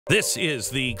This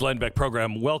is the Glenn Beck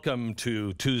program. Welcome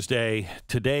to Tuesday.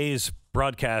 Today's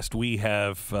broadcast we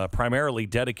have primarily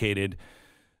dedicated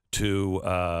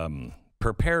to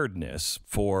preparedness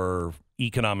for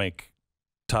economic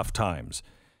tough times.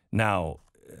 Now,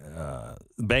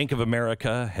 Bank of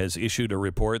America has issued a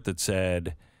report that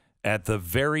said at the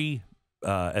very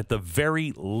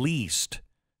least,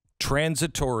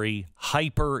 transitory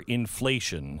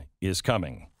hyperinflation is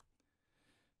coming.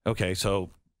 Okay,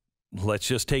 so let's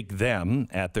just take them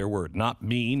at their word. Not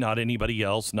me, not anybody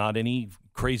else, not any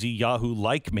crazy Yahoo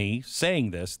like me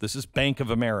saying this. This is Bank of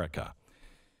America.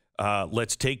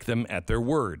 Let's take them at their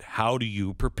word. How do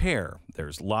you prepare?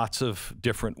 There's lots of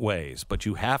different ways, but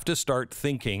you have to start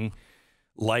thinking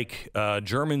like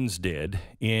Germans did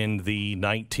in the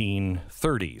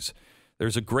 1930s.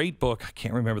 There's a great book. I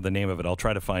can't remember the name of it. I'll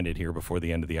try to find it here before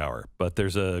the end of the hour. But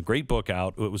there's a great book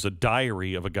out. It was a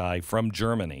diary of a guy from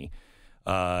Germany.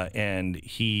 And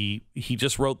he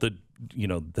just wrote the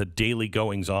daily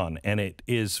goings on, and it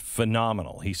is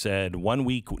phenomenal. He said 1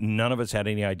 week, none of us had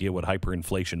any idea what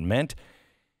hyperinflation meant.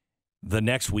 The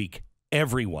next week,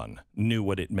 everyone knew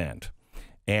what it meant.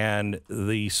 And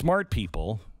the smart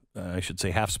people, I should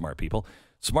say half smart people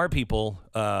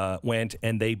went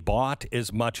and they bought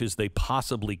as much as they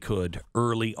possibly could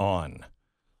early on.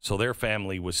 So their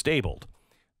family was stable.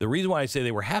 The reason why I say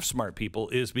they were half smart people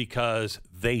is because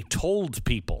they told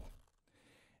people.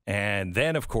 And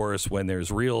then, of course, when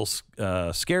there's real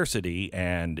scarcity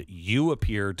and you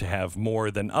appear to have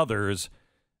more than others,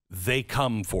 they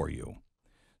come for you.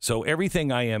 So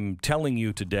everything I am telling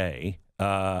you today,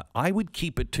 I would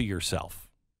keep it to yourself.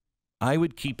 I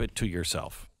would keep it to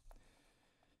yourself.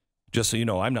 Just so you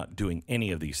know, I'm not doing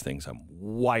any of these things. I'm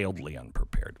wildly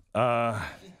unprepared.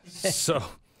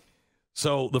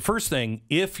 So the first thing,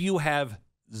 if you have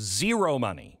zero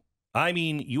money, I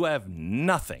mean you have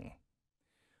nothing,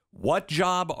 what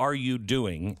job are you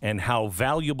doing and how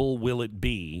valuable will it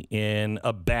be in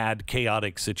a bad,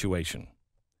 chaotic situation?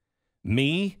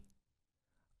 Me,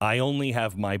 I only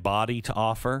have my body to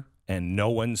offer and no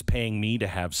one's paying me to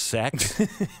have sex.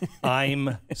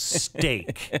 I'm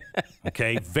steak,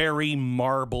 okay? Very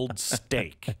marbled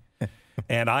steak.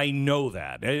 And I know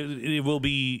that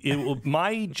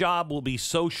my job will be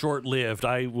so short-lived.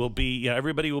 I will be,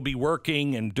 everybody will be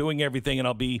working and doing everything.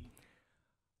 And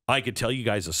I could tell you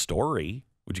guys a story.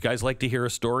 Would you guys like to hear a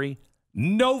story?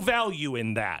 No value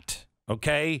in that.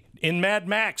 Okay. In Mad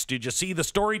Max, did you see the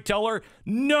storyteller?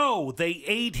 No, they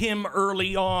ate him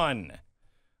early on.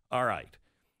 All right.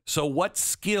 So what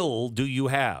skill do you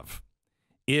have?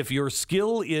 If your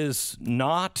skill is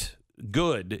not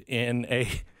good in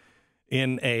a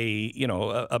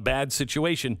bad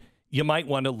situation, you might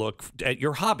want to look at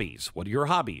your hobbies. What are your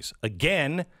hobbies?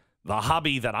 Again, the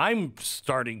hobby that I'm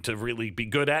starting to really be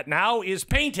good at now is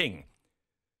painting.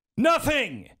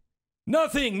 Nothing. No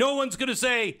one's going to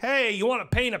say, hey, you want to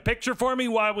paint a picture for me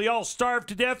while we all starve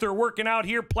to death or working out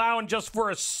here plowing just for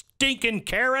a stinking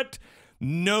carrot?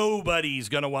 Nobody's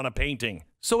going to want a painting.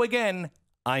 So again,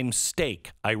 I'm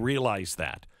steak. I realize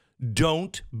that.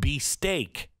 Don't be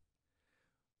steak.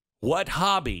 What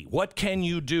hobby? What can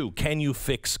you do? Can you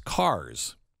fix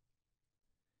cars?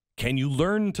 Can you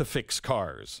learn to fix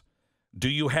cars? Do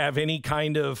you have any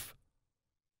kind of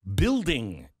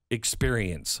building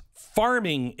experience,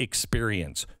 farming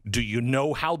experience? Do you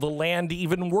know how the land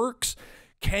even works?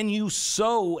 Can you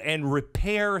sew and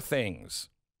repair things?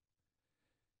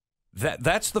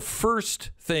 That's the first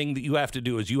thing that you have to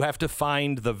do is you have to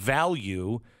find the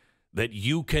value that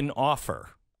you can offer.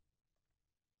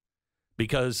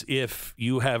 Because if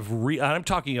you have, I'm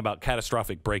talking about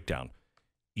catastrophic breakdown,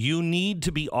 you need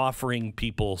to be offering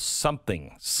people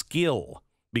something, skill,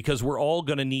 because we're all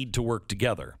going to need to work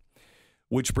together.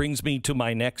 Which brings me to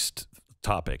my next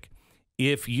topic.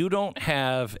 If you don't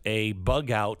have a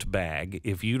bug out bag,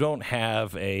 if you don't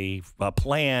have a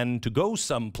plan to go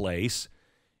someplace,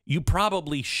 you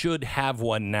probably should have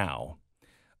one now.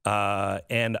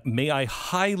 And may I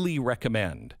highly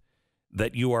recommend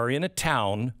that you are in a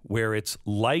town where it's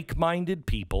like-minded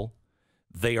people,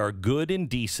 they are good and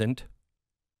decent,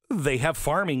 they have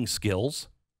farming skills,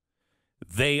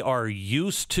 they are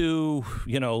used to,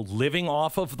 living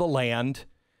off of the land,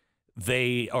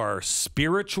 they are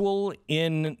spiritual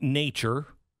in nature,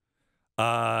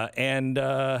 and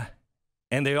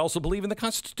they also believe in the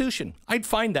Constitution. I'd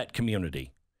find that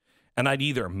community, and I'd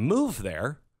either move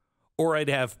there or I'd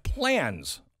have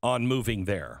plans on moving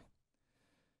there.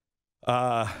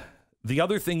 The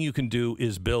other thing you can do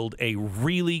is build a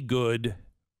really good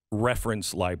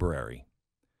reference library.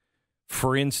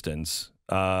 For instance,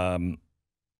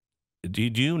 Do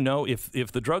you know if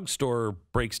the drugstore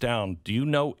breaks down, do you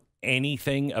know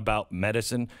anything about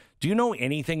medicine? Do you know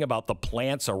anything about the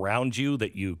plants around you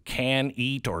that you can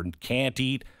eat or can't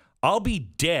eat? I'll be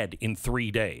dead in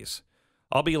 3 days.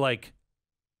 I'll be like,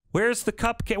 where's the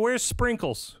cupcake? Where's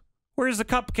Sprinkles? Where's the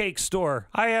cupcake store?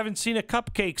 I haven't seen a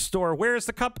cupcake store. Where's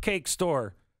the cupcake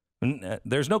store?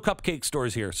 There's no cupcake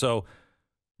stores here, so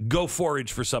go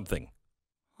forage for something.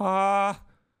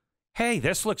 Hey,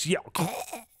 this looks... Yeah.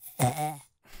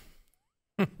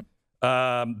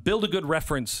 Build a good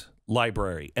reference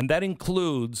library, and that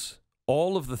includes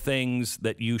all of the things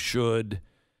that you should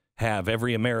have.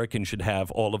 Every American should have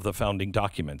all of the founding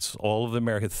documents. All of the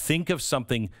Americans. Think of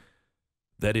something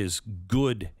that is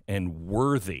good and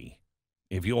worthy.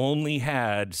 If you only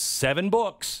had 7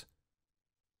 books,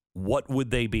 what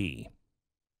would they be?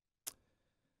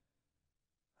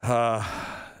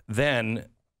 Then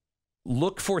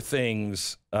look for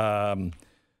things.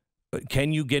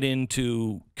 Can you get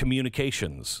into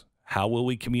communications? How will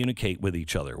we communicate with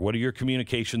each other? What are your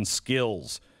communication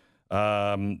skills?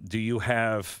 Do you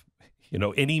have,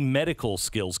 any medical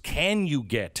skills? Can you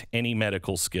get any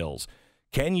medical skills?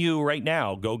 Can you right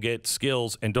now go get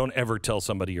skills and don't ever tell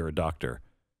somebody you're a doctor?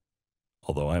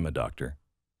 Although I'm a doctor.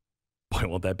 Boy,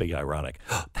 won't that be ironic?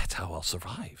 That's how I'll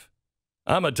survive.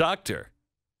 I'm a doctor.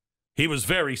 He was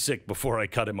very sick before I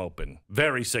cut him open.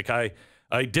 Very sick. I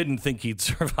didn't think he'd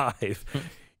survive.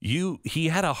 He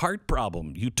had a heart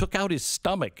problem. You took out his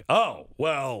stomach. Oh,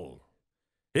 well,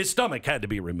 his stomach had to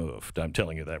be removed. I'm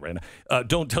telling you that right now.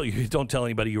 Don't tell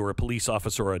anybody you were a police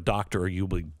officer or a doctor, or you'll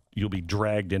be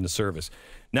dragged into service.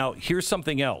 Now, here's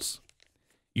something else.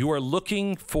 You are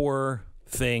looking for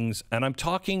things, and I'm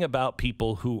talking about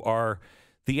people who are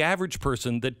the average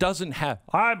person that doesn't have...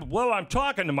 I'm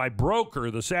talking to my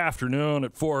broker this afternoon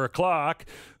at 4 o'clock.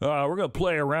 We're going to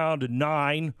play around at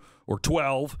 9 or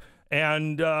 12,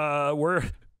 and we're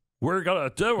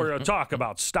going to talk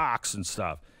about stocks and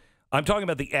stuff. I'm talking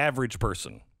about the average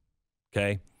person,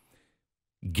 okay?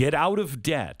 Get out of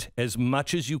debt as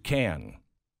much as you can.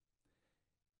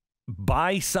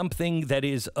 Buy something that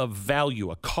is of value,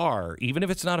 a car, even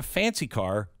if it's not a fancy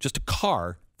car, just a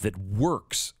car that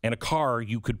works, and a car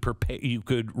you could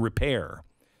repair.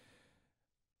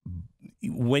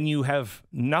 When you have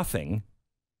nothing,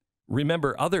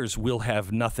 remember others will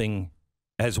have nothing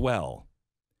as well.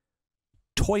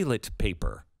 Toilet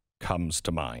paper comes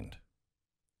to mind.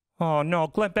 Oh, no,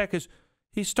 Glenn Beck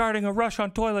he's starting a rush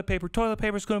on toilet paper. Toilet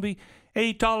paper is going to be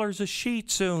 $8 a sheet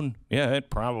soon. Yeah,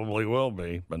 it probably will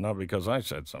be, but not because I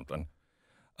said something.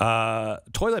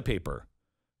 Toilet paper,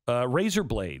 razor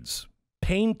blades,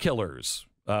 painkillers,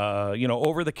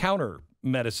 over-the-counter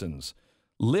medicines,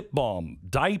 lip balm,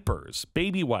 diapers,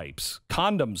 baby wipes,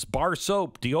 condoms, bar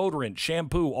soap, deodorant,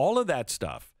 shampoo, all of that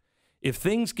stuff. If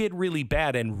things get really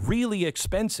bad and really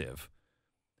expensive,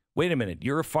 wait a minute,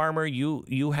 you're a farmer,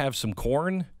 you have some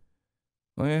corn?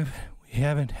 Well, we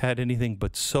haven't had anything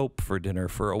but soap for dinner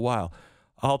for a while.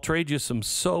 I'll trade you some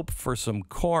soap for some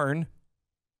corn.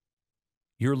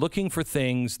 You're looking for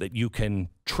things that you can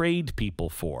trade people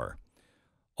for.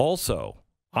 Also,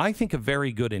 I think a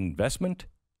very good investment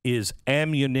is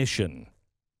ammunition.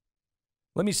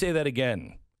 Let me say that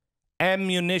again.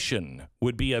 Ammunition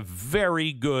would be a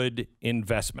very good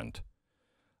investment.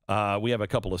 We have a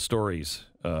couple of stories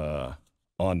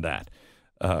on that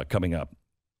coming up.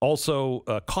 Also,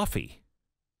 coffee,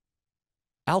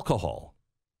 alcohol.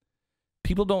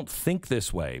 People don't think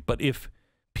this way, but if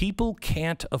people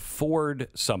can't afford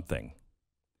something,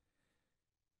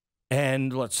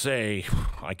 and let's say,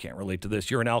 I can't relate to this,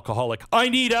 you're an alcoholic. I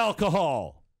need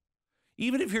alcohol.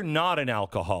 Even if you're not an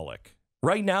alcoholic,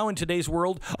 right now in today's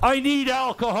world, I need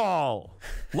alcohol.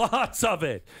 Lots of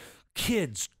it.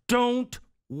 Kids, don't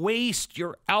waste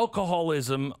your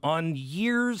alcoholism on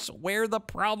years where the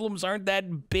problems aren't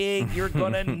that big. You're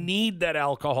going to need that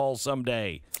alcohol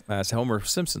someday. As Homer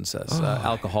Simpson says,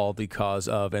 alcohol the cause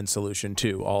of and solution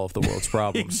to all of the world's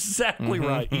problems. Exactly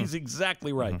right. He's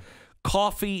exactly right.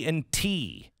 Coffee and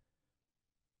tea,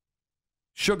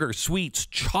 sugar, sweets,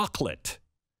 chocolate.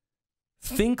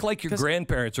 Think like your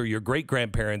grandparents or your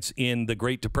great-grandparents in the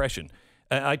Great Depression.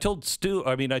 I told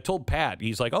Pat,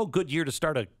 he's like, oh, good year to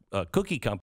start a cookie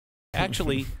company.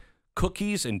 Actually,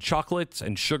 cookies and chocolates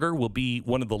and sugar will be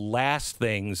one of the last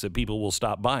things that people will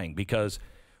stop buying, because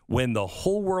when the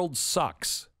whole world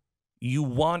sucks, you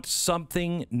want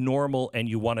something normal and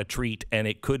you want a treat, and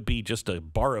it could be just a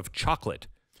bar of chocolate.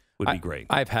 Would be great.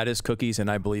 I've had his cookies, and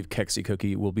I believe Kexi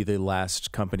Cookie will be the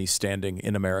last company standing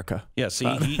in America. Yeah, see,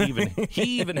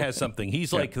 he even has something.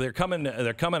 He's like, they're coming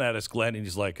at us, Glenn, and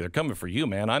he's like, they're coming for you,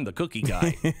 man. I'm the cookie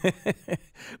guy.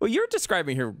 Well, you're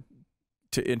describing here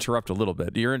to interrupt a little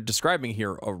bit, you're describing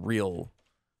here a real,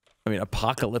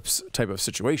 apocalypse type of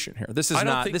situation here. This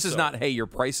is not, hey, your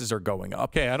prices are going up.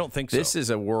 Okay, I don't think so. This is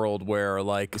a world where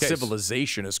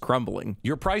civilization is crumbling.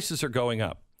 Your prices are going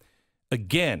up.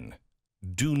 Again,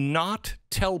 do not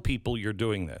tell people you're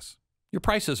doing this. Your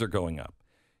prices are going up.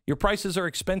 Your prices are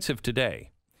expensive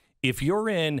today. If you're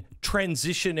in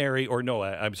transitory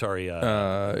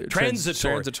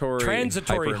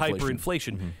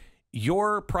hyperinflation,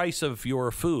 your price of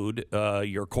your food,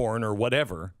 your corn or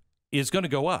whatever, is going to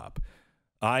go up.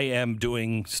 I am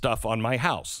doing stuff on my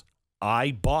house.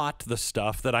 I bought the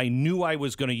stuff that I knew I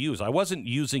was going to use. I wasn't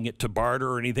using it to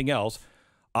barter or anything else.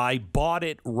 I bought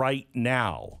it right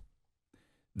now.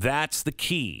 That's the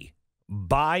key.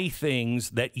 Buy things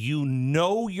that you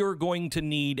know you're going to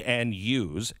need and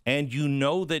use, and you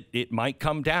know that it might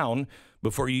come down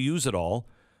before you use it all,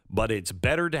 but it's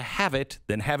better to have it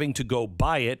than having to go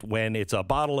buy it when it's a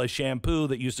bottle of shampoo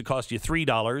that used to cost you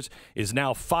 $3 is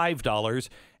now $5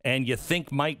 and you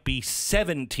think might be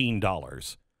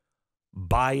 $17.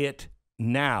 Buy it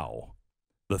now.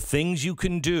 The things you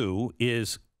can do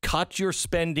is cut your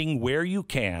spending where you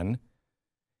can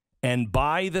and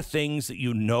buy the things that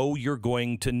you know you're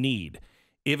going to need.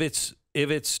 If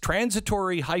it's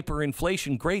transitory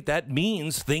hyperinflation, great. That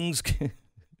means things try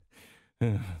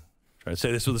to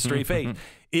say this with a straight face.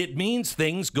 It means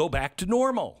things go back to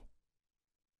normal.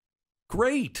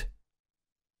 Great.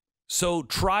 So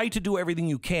try to do everything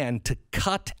you can to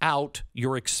cut out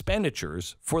your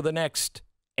expenditures for the next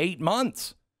 8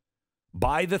 months.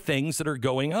 Buy the things that are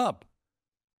going up.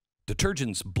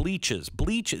 Detergents, bleaches.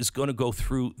 Bleach is going to go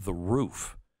through the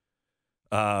roof.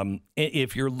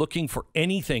 If you're looking for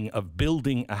anything of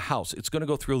building a house, it's going to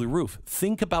go through the roof.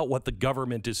 Think about what the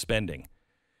government is spending.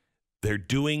 They're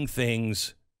doing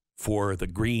things for the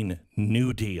Green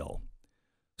New Deal.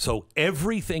 So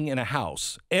everything in a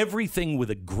house, everything with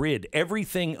a grid,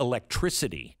 everything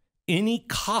electricity, any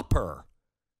copper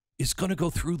is going to go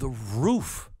through the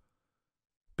roof.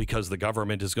 Because the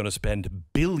government is going to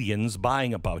spend billions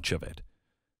buying a bunch of it.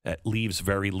 That leaves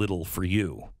very little for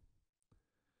you.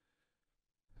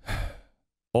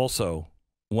 Also,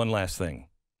 one last thing.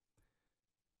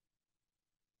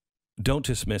 Don't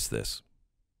dismiss this.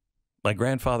 My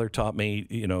grandfather taught me,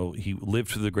 he lived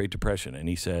through the Great Depression, and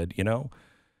he said,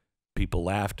 people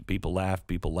laughed.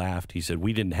 He said,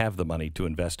 we didn't have the money to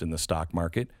invest in the stock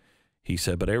market. He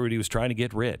said, but everybody was trying to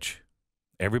get rich.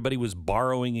 Everybody was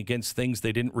borrowing against things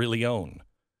they didn't really own.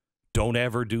 Don't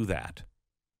ever do that.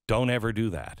 Don't ever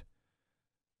do that.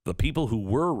 The people who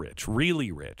were rich,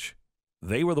 really rich,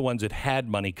 they were the ones that had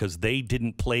money because they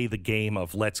didn't play the game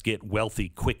of let's get wealthy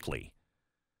quickly.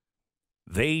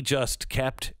 They just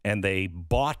kept and they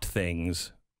bought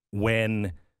things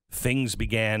when things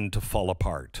began to fall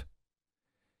apart.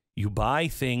 You buy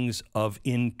things of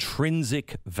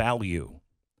intrinsic value.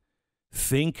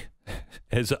 Think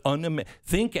as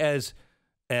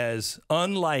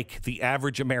unlike the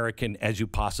average American as you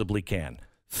possibly can.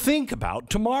 Think about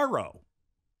tomorrow.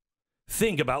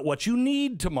 Think about what you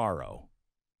need tomorrow.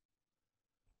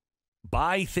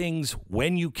 Buy things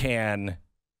when you can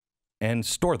and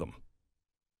store them.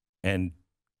 And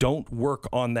don't work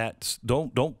on that.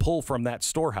 Don't pull from that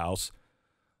storehouse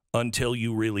until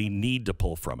you really need to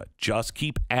pull from it. Just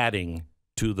keep adding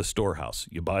to the storehouse.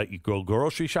 You go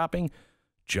grocery shopping,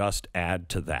 just add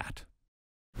to that.